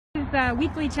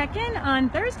weekly check-in on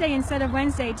Thursday instead of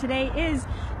Wednesday. Today is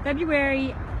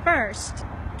February 1st,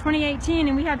 2018,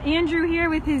 and we have Andrew here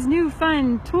with his new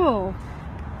fun tool.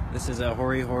 This is a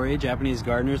Hori Hori Japanese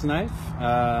gardener's knife.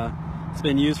 It's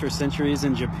been used for centuries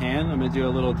in Japan. I'm going to do a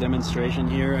little demonstration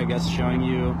here, I guess, showing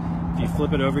you. If you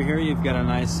flip it over here, you've got a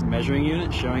nice measuring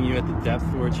unit showing you at the depth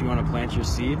which you want to plant your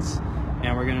seeds.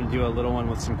 And we're going to do a little one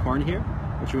with some corn here,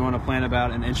 which we want to plant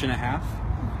about 1.5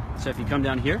 inches. So if you come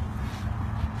down here,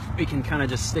 we can kind of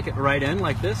just stick it right in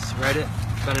like this, right at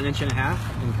about 1.5 inches,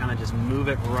 and kind of just move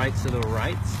it right to the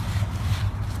right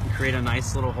and create a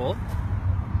nice little hole.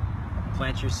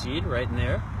 Plant your seed right in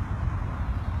there,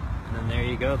 and then there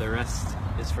you go. The rest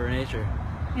is for nature.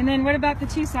 And then what about the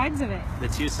two sides of it? The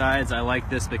two sides, I like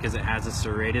this because it has a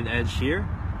serrated edge here,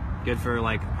 good for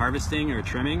like harvesting or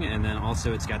trimming, and then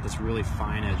also it's got this really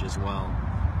fine edge as well.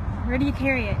 Where do you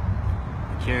carry it?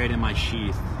 I carry it in my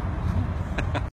sheath.